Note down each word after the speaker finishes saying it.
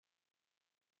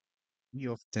We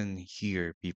often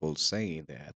hear people say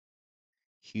that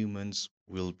humans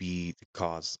will be the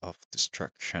cause of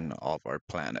destruction of our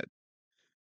planet,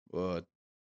 but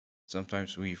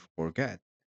sometimes we forget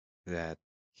that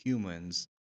humans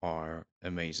are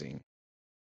amazing.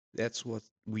 That's what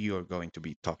we are going to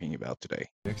be talking about today.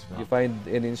 You find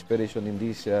any inspiration in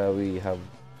this we have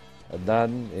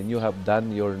done and you have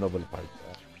done your noble part.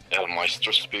 El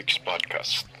Maestro Speaks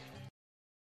podcast.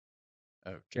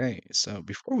 Okay, so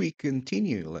before we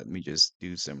continue, let me just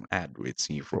do some ad reads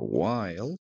here for a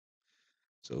while.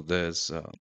 So this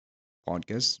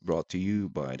podcast brought to you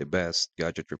by the best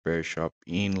gadget repair shop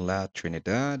in La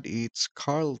Trinidad. It's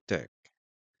Carl Tech.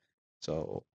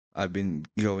 So I've been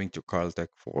going to Carltech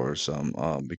for some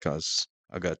because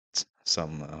I got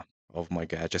some of my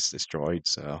gadgets destroyed.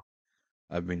 So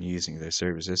I've been using their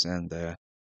services and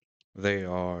they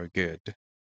are good.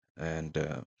 And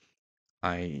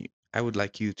I I would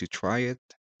like you to try it.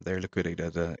 They're located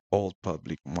at the old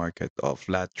public market of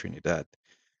La Trinidad.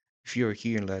 If you're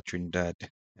here in La Trinidad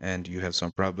and you have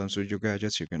some problems with your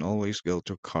gadgets, you can always go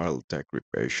to Carltech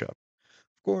Repair Shop.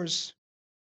 Of course,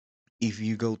 if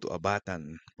you go to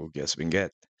Abatan, Bugias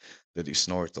Benguet, that is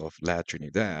north of La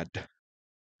Trinidad,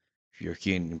 if you're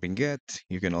here in Benguet,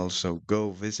 you can also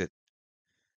go visit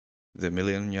the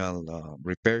Millennial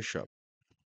Repair Shop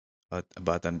at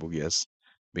Abatan, Bugias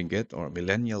Benguet or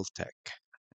Millennial Tech.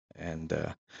 And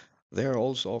they're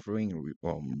also offering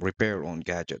repair on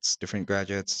gadgets, different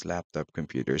gadgets, laptop,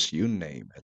 computers, you name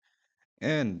it.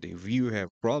 And if you have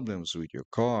problems with your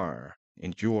car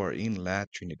and you are in La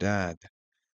Trinidad,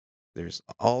 there's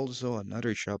also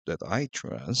another shop that I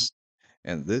trust,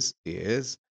 and this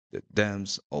is the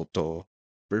Dams Auto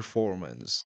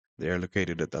Performance. They are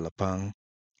located at Alapang,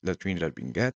 La Trinidad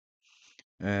Benguet,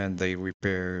 and they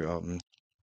repair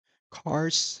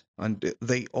cars, and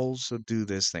they also do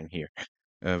this thing here.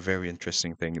 A very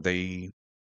interesting thing. They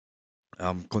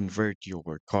convert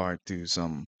your car to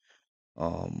some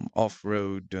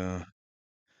off-road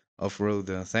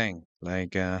thing,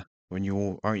 like when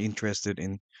you are interested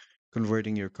in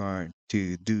converting your car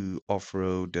to do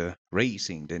off-road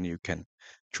racing, then you can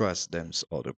trust them's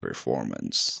auto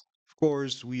performance. Of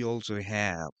course, we also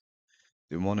have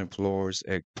the Monofloor's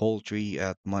egg poultry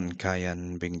at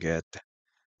Mankayan Benguet.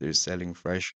 They're selling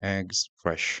fresh eggs,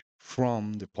 fresh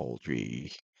from the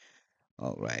poultry.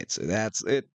 All right, so that's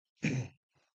it.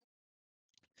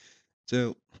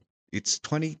 So it's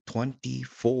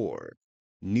 2024,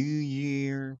 new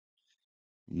year,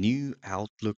 new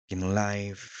outlook in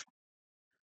life,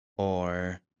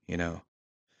 or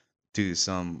to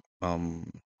some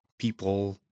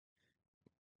people,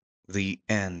 the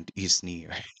end is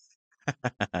near.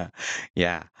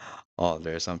 Yeah. Oh,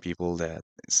 there are some people that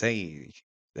say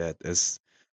that as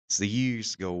the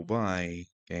years go by,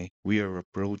 okay, we are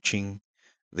approaching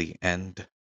the end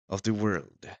of the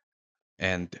world.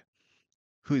 And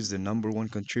who is the number one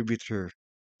contributor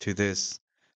to this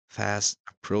fast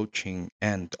approaching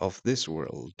end of this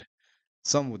world?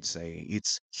 Some would say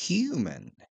it's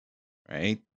human,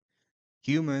 right?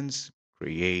 Humans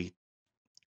create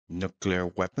nuclear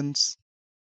weapons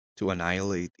to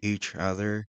annihilate each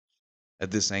other,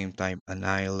 at the same time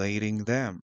annihilating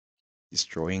them,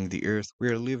 destroying the earth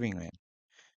we're living in.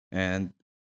 And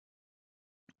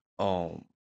um,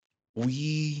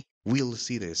 we will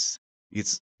see this.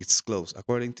 It's close.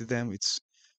 According to them, it's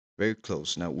very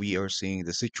close. Now we are seeing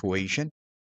the situation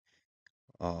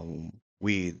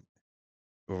with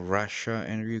Russia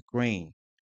and Ukraine.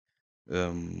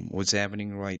 What's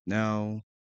happening right now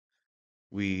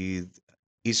with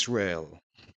Israel?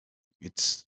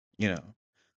 It's you know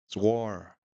it's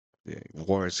war. The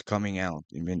war is coming out.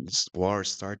 I mean, it's war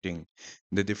starting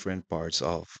in the different parts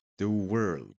of the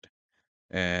world.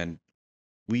 And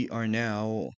we are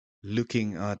now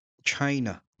looking at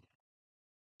China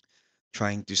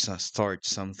trying to start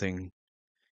something,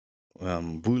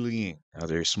 bullying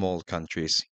other small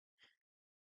countries,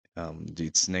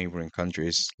 its neighboring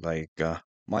countries like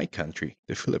my country,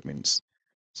 the Philippines.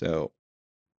 So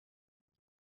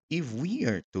if we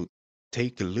are to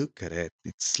take a look at it,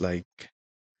 it's like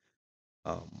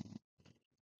um,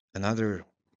 another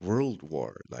world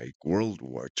war, like World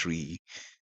War III,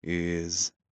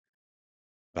 is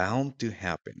bound to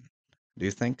happen. Do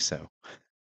you think so?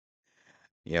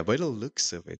 Yeah, by the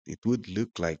looks of it, it would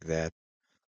look like that.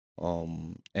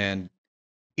 And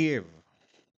if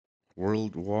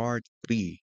World War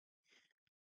III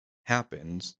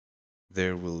happens,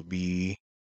 there will be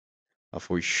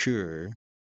for sure,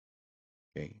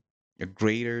 okay, a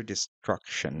greater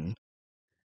destruction,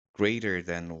 greater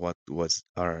than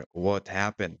what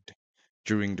happened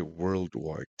during the World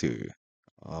War II.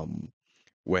 Um,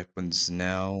 Weapons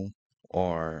now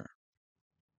are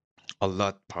a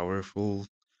lot powerful.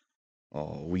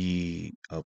 We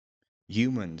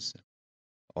humans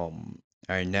um,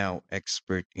 are now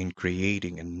expert in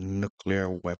creating a nuclear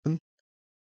weapon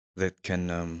that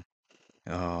can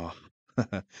uh,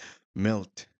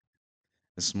 melt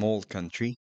a small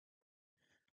country.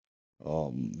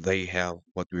 They have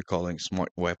what we're calling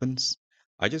smart weapons.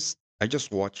 I just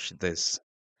watched this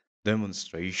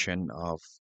demonstration of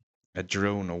a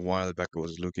drone a while back. I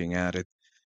was looking at it.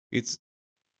 It's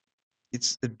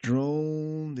it's a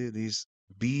drone that is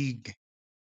big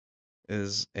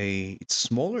as a. It's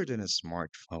smaller than a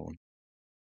smartphone,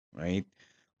 right?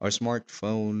 Our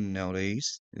smartphone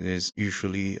nowadays is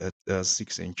usually at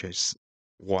 6 inches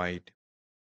wide,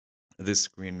 the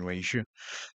screen ratio,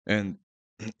 and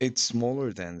it's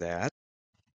smaller than that,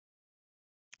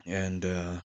 and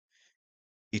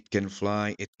it can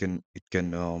fly. It can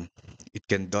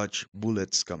dodge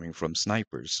bullets coming from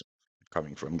snipers,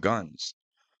 coming from guns,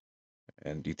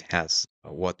 and it has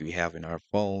what we have in our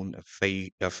phone, a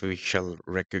facial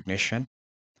recognition,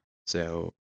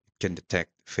 so it can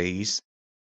detect face.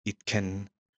 It can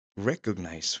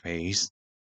recognize face,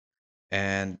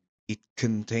 and it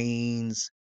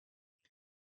contains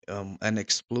an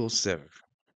explosive,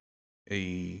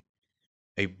 a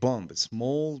a bomb, a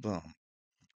small bomb,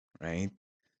 right?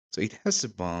 So it has a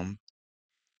bomb.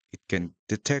 It can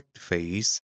detect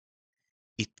face.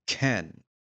 It can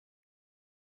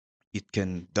it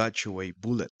can dodge away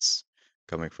bullets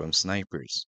coming from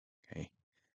snipers. Okay,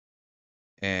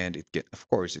 and it can, of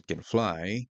course, it can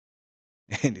fly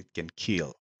and it can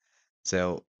kill.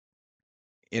 So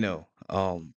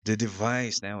the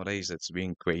device nowadays that's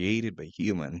being created by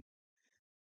human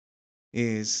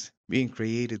is being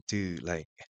created to like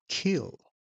kill,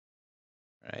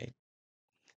 right?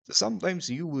 So sometimes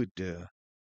you would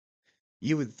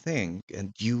think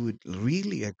and you would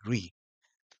really agree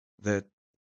that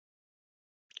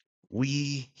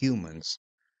we humans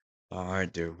are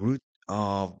the root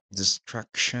of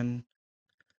destruction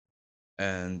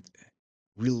and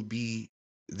will be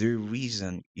the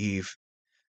reason if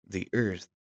the earth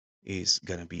is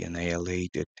gonna be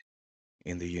annihilated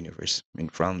in the universe, I mean,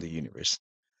 from the universe.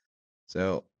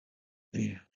 So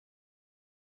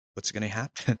what's gonna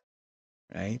happen,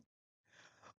 right?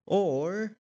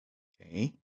 Or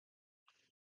okay,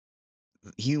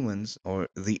 humans or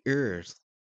the earth,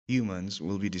 humans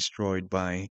will be destroyed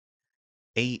by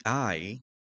AI,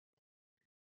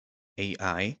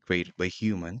 AI created by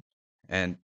human,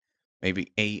 and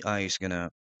maybe AI is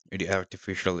gonna, or the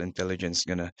artificial intelligence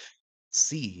gonna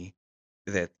see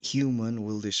that human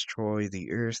will destroy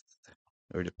the earth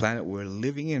or the planet we're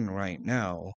living in right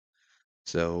now.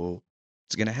 So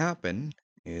what's gonna happen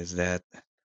is that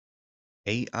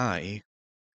AI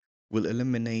will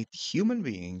eliminate human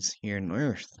beings here on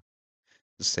Earth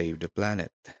to save the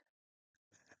planet.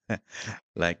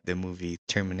 Like the movie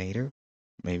Terminator,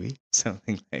 maybe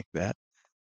something like that.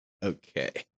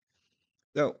 Okay.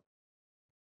 So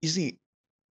you see,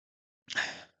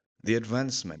 the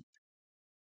advancement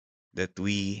that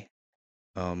we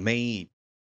made,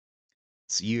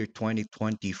 it's year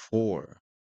 2024.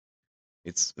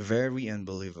 It's very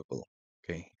unbelievable.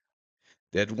 Okay.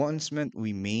 The advancement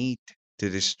we made to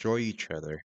destroy each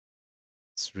other,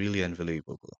 it's really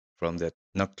unbelievable. From that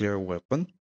nuclear weapon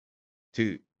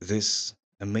to this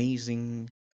amazing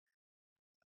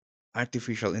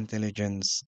artificial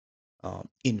intelligence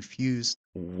infused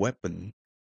weapon,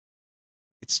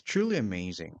 it's truly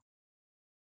amazing,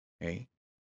 okay?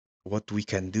 What we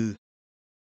can do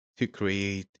to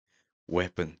create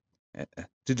weapon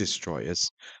to destroy us.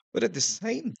 But at the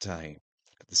same time,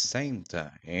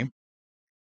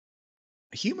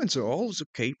 humans are also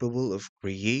capable of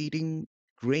creating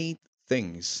great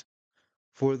things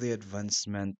for the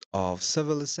advancement of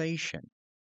civilization,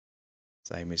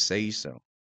 as I may say so.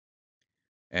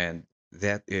 And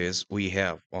that is, we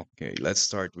have, okay, let's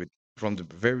start with from the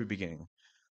very beginning,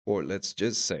 or let's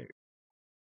just say,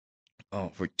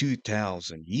 for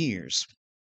 2,000 years,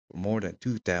 for more than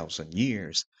 2,000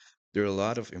 years, there are a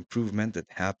lot of improvement that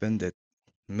happened that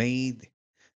made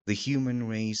the human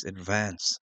race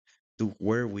advance to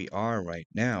where we are right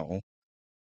now.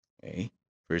 Okay,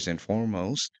 first and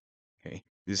foremost, okay,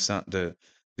 this is not the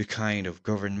kind of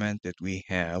government that we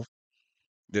have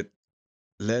that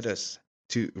led us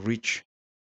to reach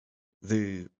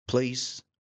the place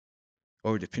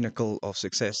or the pinnacle of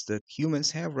success that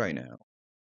humans have right now.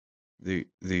 The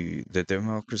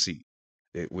democracy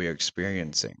that we are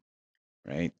experiencing,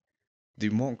 right?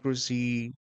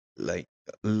 Democracy like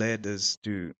led us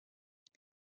to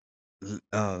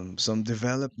some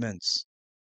developments,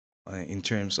 in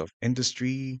terms of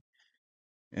industry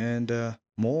and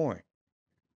more,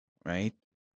 right?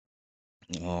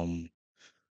 Um,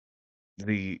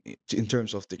 the in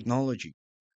terms of technology,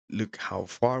 look how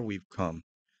far we've come,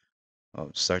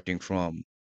 starting from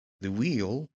the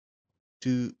wheel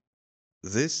to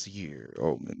this year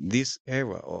or this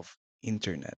era of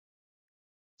internet.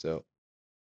 So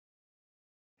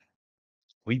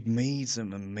we've made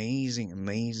some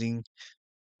amazing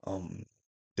um,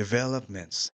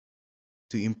 developments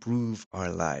to improve our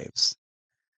lives.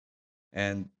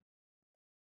 And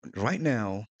right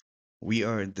now, we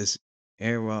are in this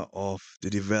era of the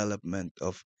development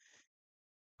of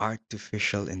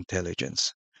artificial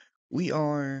intelligence. We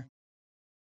are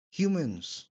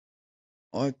humans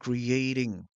are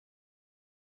creating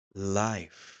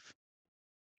life,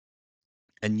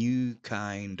 a new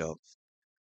kind of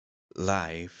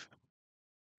life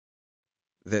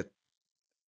that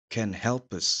can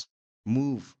help us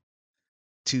move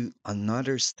to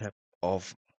another step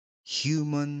of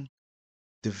human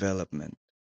development,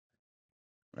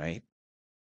 right?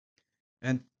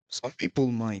 And some people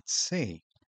might say,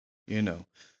 you know,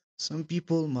 some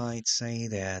people might say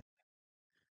that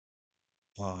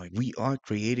we are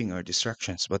creating our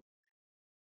distractions, but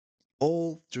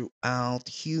all throughout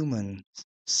human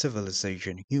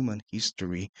civilization, human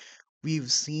history,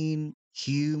 we've seen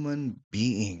human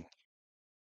being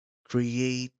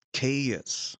create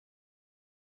chaos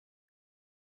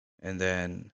and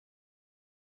then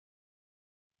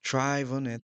thrive on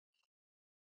it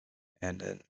and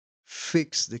then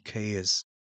fix the chaos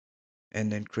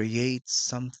and then create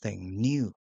something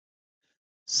new,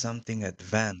 something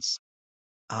advanced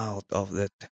out of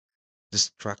that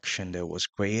destruction that was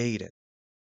created.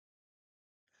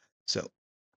 So,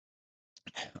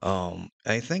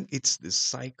 I think it's the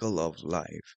cycle of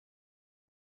life.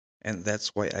 And that's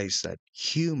why I said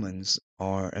humans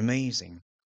are amazing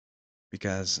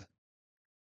because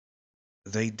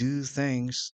they do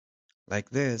things like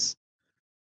this,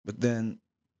 but then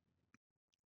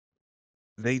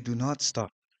they do not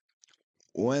stop.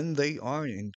 When they are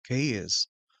in chaos,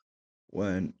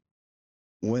 when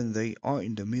when they are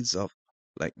in the midst of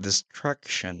like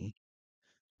destruction,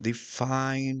 they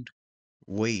find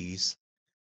ways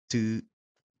to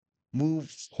move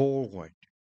forward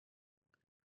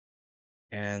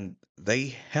and they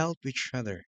help each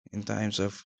other in times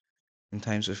of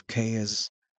chaos.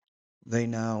 They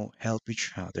now help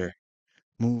each other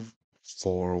move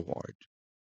forward.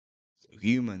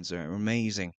 Humans are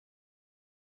amazing.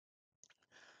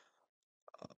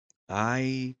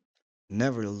 I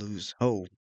never lose hope,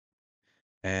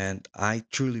 and I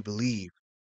truly believe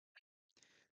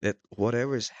that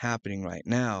whatever is happening right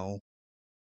now,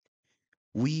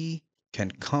 we can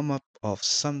come up of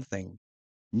something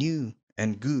new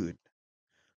and good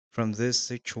from this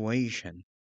situation,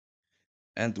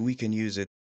 and we can use it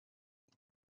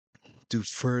to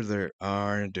further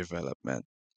our development.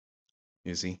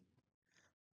 You see,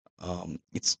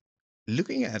 it's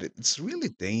looking at it, it's really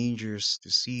dangerous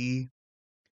to see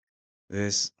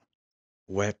this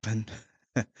weapon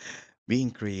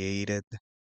being created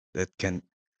that can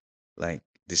like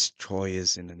destroy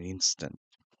us in an instant.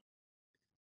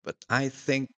 But I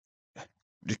think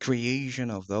the creation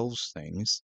of those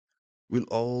things will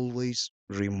always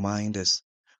remind us,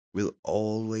 will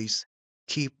always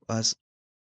keep us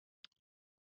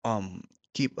um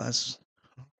keep us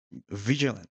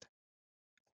vigilant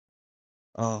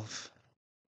of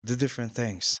the different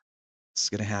things that's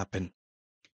gonna happen.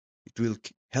 It will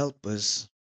help us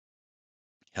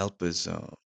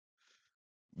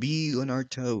be on our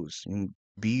toes and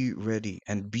be ready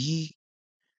and be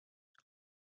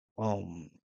um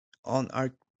on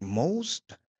our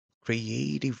most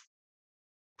creative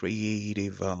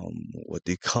what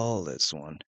do you call this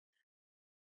one,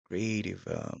 creative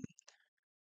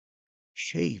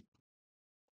shape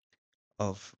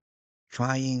of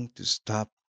trying to stop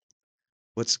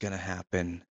what's gonna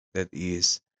happen that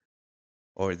is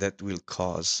or that will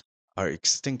cause our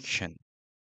extinction.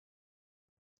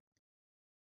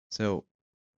 So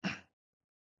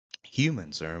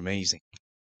humans are amazing.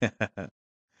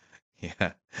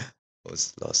 Yeah,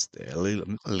 was lost there a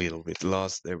little bit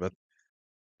lost there, but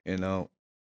you know,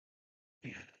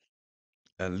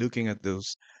 looking at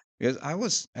those, because I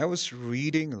was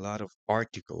reading a lot of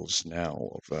articles now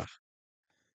of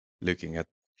looking at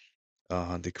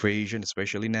the creation,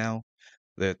 especially now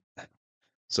that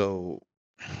so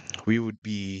we would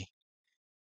be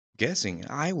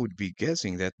I would be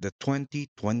guessing that the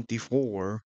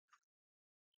 2024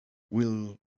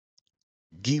 will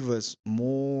give us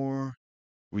more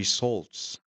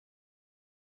results,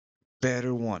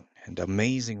 better one, and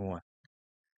amazing one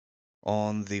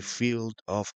on the field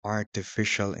of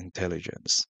artificial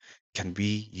intelligence. Can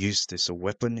be used as a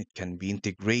weapon, it can be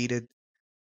integrated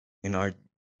in our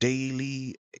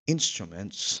daily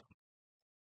instruments.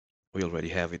 We already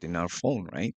have it in our phone,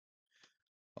 right?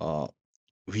 Uh,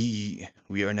 we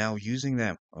are now using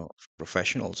them.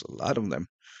 Professionals, a lot of them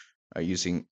are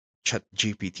using Chat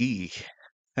GPT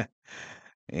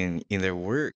in their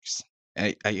works.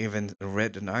 I even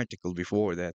read an article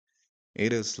before that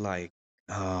it is like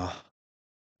uh,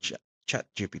 Ch- Chat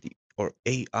GPT or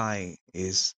AI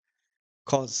is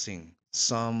causing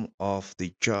some of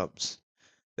the jobs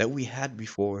that we had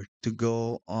before to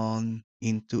go on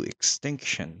into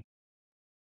extinction,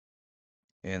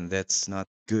 and that's not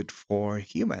good for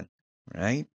human,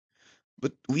 right?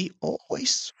 But we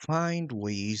always find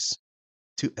ways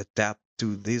to adapt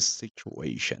to this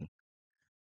situation.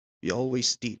 We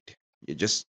always did. You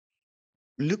just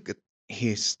look at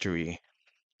history.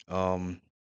 Um,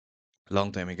 a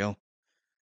long time ago,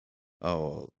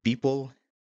 people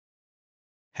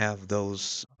have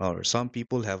those, or some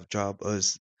people have job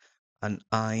as an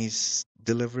ice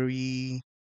delivery,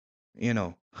 you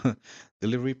know,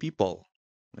 delivery people.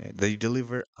 They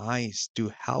deliver ice to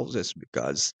houses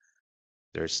because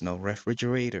there's no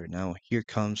refrigerator. Now here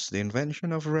comes the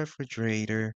invention of a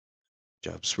refrigerator.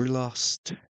 Jobs were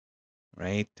lost,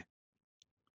 right?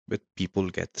 But people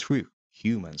get through.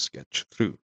 Humans get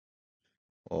through.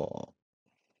 Or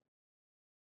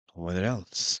what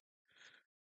else?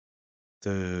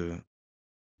 The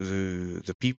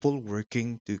the people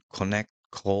working to connect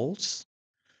calls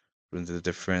from the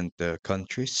different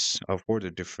countries, for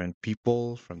the different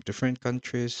people from different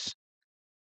countries.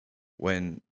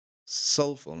 When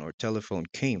cell phone or telephone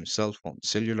came, cell phone,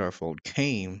 cellular phone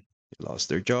came, they lost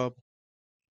their job,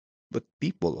 but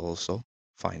people also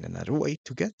find another way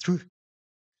to get through.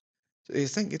 So I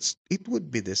think it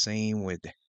would be the same with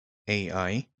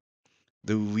AI,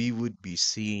 though we would be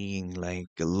seeing like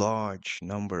a large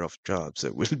number of jobs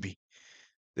that would be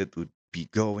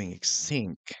going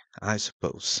extinct, I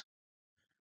suppose,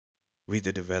 with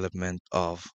the development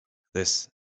of this,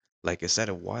 like I said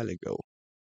a while ago,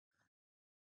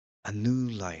 a new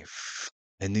life,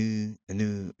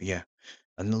 yeah,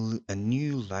 a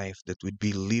new life that would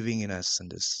be living in us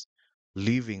and this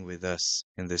living with us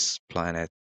in this planet,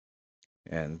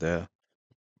 and the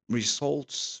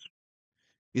results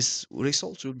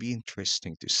would be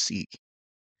interesting to see,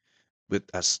 but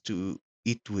as to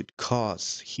it would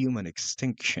cause human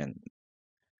extinction,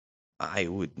 I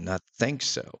would not think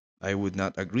so. I would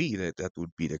not agree that that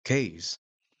would be the case.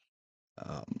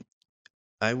 um,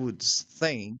 I would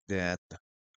think that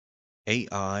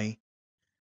AI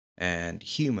and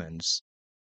humans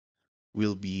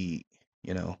will be,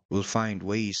 will find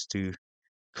ways to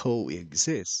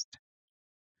coexist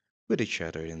with each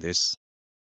other in this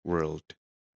world,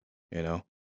 you know.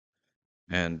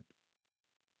 And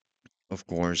of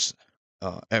course,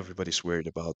 everybody's worried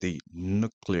about the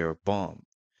nuclear bomb.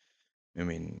 I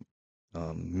mean,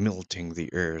 melting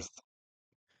the earth.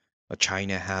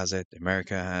 China has it,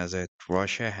 America has it,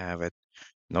 Russia have it,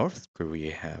 North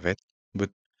Korea have it.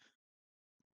 But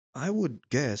I would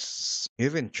guess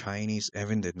even Chinese,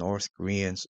 even the North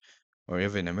Koreans, or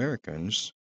even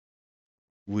Americans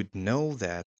would know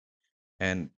that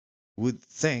and would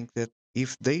think that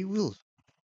if they will,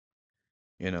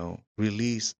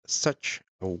 release such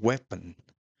a weapon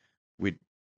with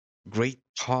great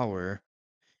power,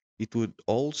 it would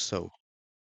also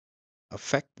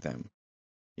affect them.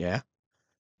 Yeah.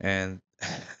 And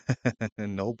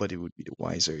nobody would be the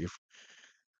wiser if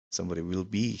somebody will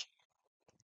be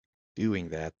doing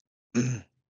that.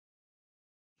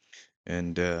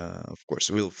 And of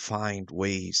course, we'll find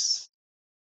ways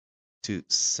to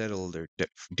settle their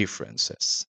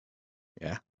differences.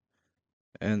 Yeah.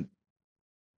 And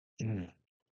the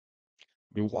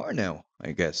war now,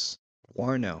 I guess,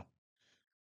 war now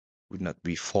would not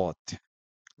be fought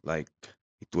like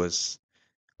it was,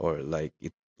 or like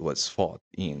it was fought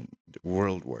in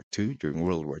World War II, during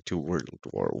World War II, World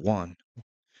War One.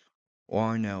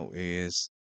 War now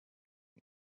is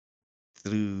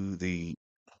through the,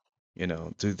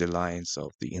 through the lines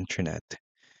of the internet.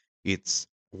 It's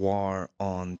war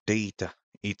on data.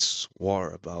 It's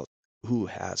war about who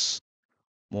has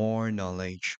more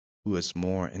knowledge, who has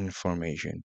more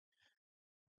information,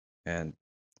 and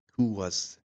who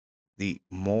was the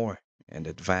more and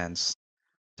advanced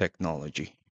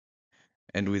technology.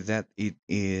 And with that, it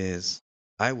is,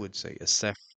 I would say, a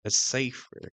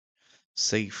safer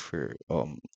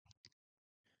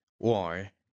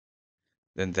war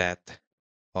than that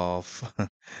of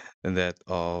than that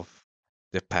of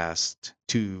the past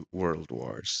two world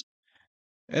wars.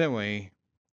 Anyway,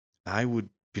 I would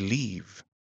believe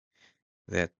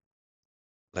that,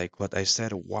 like what I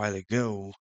said a while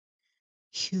ago,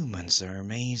 humans are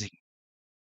amazing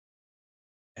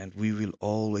and we will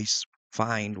always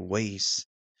find ways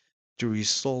to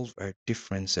resolve our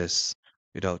differences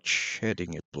without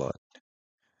shedding a blood.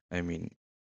 I mean,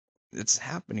 it's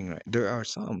happening, right? There are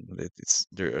some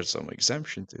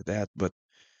exemptions to that, but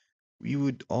we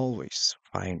would always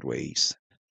find ways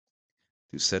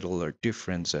to settle our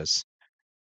differences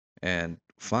and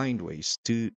find ways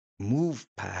to move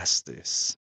past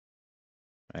this,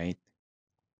 right?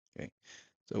 Okay.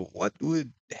 So what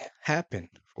would happen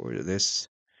for this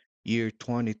year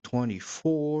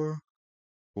 2024? Of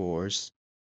course,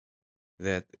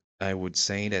 that I would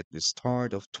say that the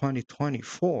start of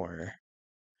 2024,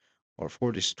 or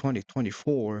for this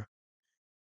 2024,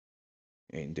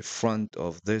 in the front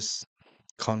of this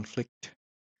conflict,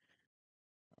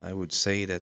 I would say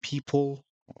that people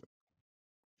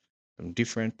from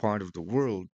different part of the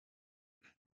world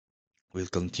will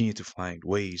continue to find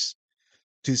ways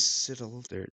to settle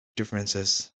their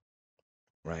differences,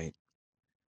 right,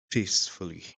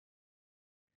 peacefully.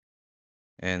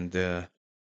 And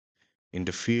in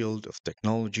the field of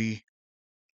technology,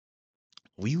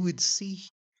 we would see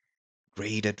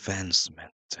great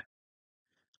advancement.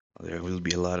 There will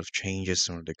be a lot of changes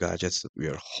on the gadgets that we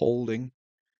are holding.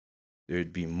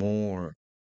 There'd be more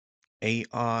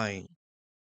AI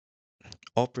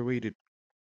operated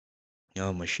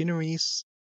machineries,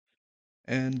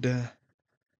 and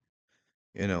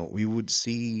we would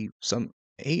see some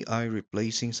AI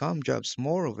replacing some jobs.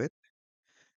 More of it,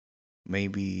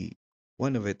 maybe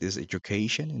one of it is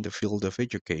education. In the field of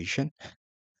education,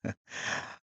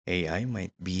 AI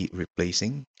might be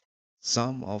replacing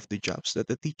some of the jobs that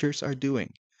the teachers are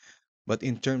doing. But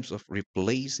in terms of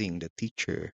replacing the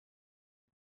teacher,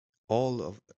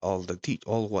 all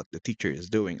what the teacher is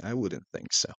doing, I wouldn't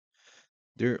think so.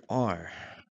 There are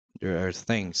there are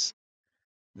things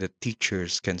that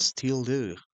teachers can still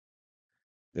do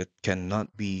that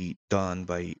cannot be done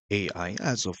by AI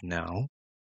as of now.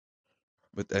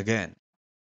 But again,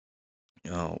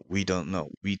 we don't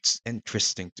know. It's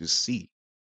interesting to see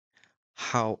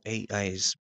how AI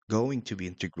is going to be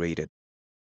integrated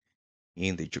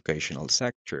in the educational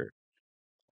sector.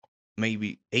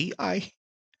 Maybe AI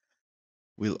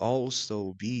will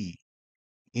also be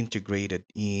integrated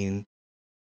in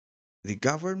the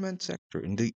government sector,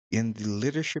 in the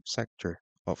leadership sector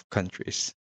of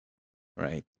countries,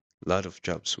 right? A lot of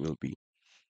jobs will be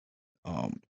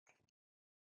um,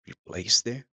 replaced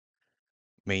there.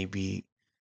 Maybe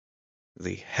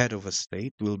the head of a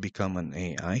state will become an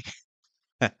AI.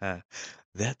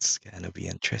 That's gonna be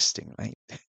interesting, right?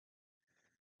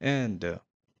 And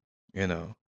you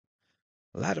know,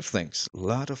 a lot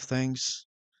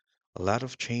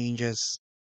of changes,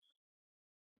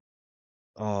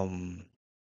 um,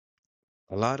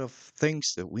 a lot of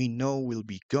things that we know will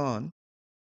be gone.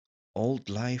 Old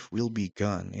life will be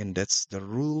gone, and that's the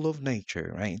rule of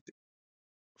nature, right?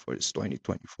 For this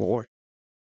 2024,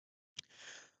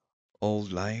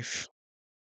 old life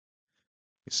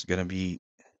is gonna be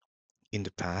in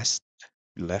the past,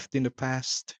 left in the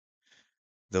past.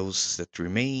 Those that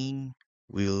remain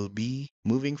will be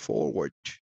moving forward.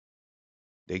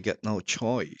 They get no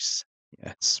choice.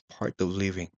 Yeah, it's part of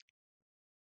living.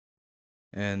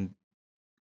 And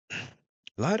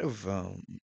a lot of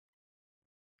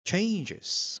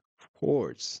changes, of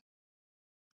course,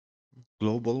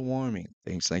 global warming,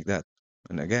 things like that.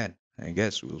 And again, I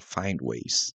guess we'll find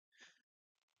ways.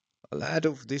 A lot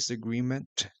of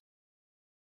disagreement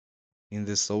in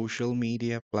the social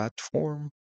media platform.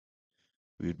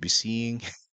 We'll be seeing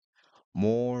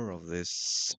more of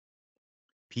this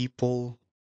people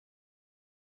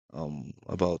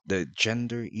about the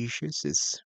gender issues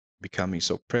is becoming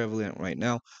so prevalent right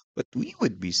now. But we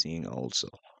would be seeing also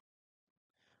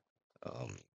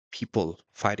um, people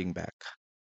fighting back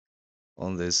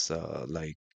on this,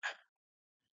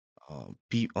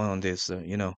 on this,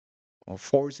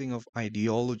 forcing of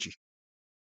ideology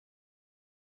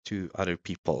to other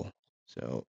people.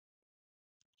 So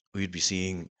we'd be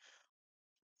seeing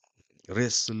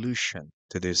resolution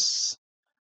to this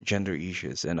gender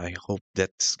issues, and I hope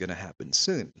that's gonna happen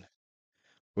soon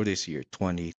for this year,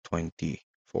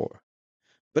 2024.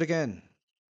 But again,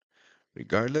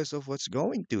 regardless of what's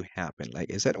going to happen,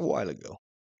 like I said a while ago,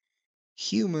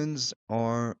 humans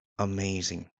are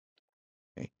amazing.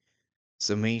 Okay? It's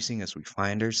amazing as we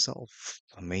find ourselves.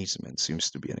 Amazement seems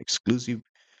to be an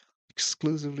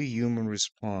exclusively human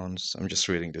response. I'm just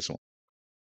reading this one.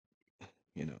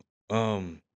 You know,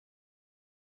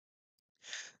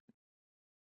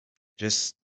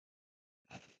 just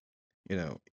you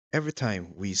know, every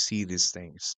time we see these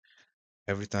things,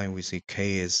 every time we see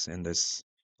chaos in this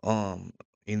um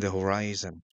in the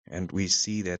horizon, and we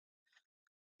see that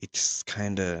it's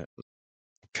kind of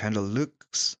look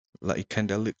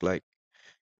like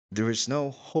there is no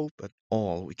hope at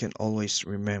all, we can always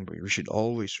remember, we should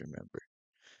always remember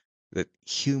that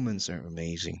humans are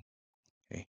amazing.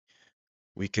 Okay,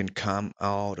 we can come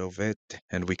out of it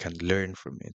and we can learn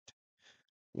from it.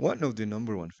 One of the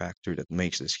number one factor that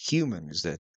makes us human is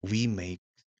that we make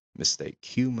mistake.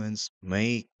 Humans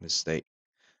make mistake.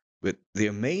 But the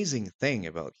amazing thing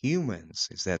about humans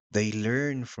is that they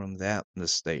learn from that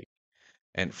mistake.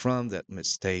 And from that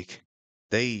mistake,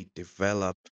 they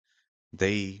develop,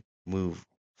 they move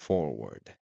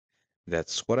forward.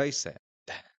 That's what I said.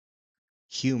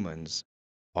 Humans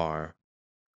are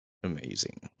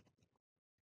amazing.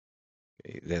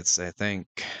 Okay, that's, I think,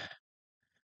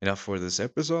 enough for this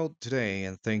episode today.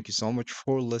 And thank you so much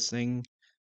for listening.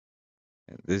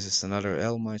 And this is another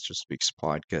El Maestro Speaks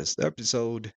podcast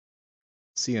episode.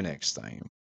 See you next time.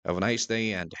 Have a nice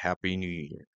day and Happy New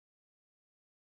Year.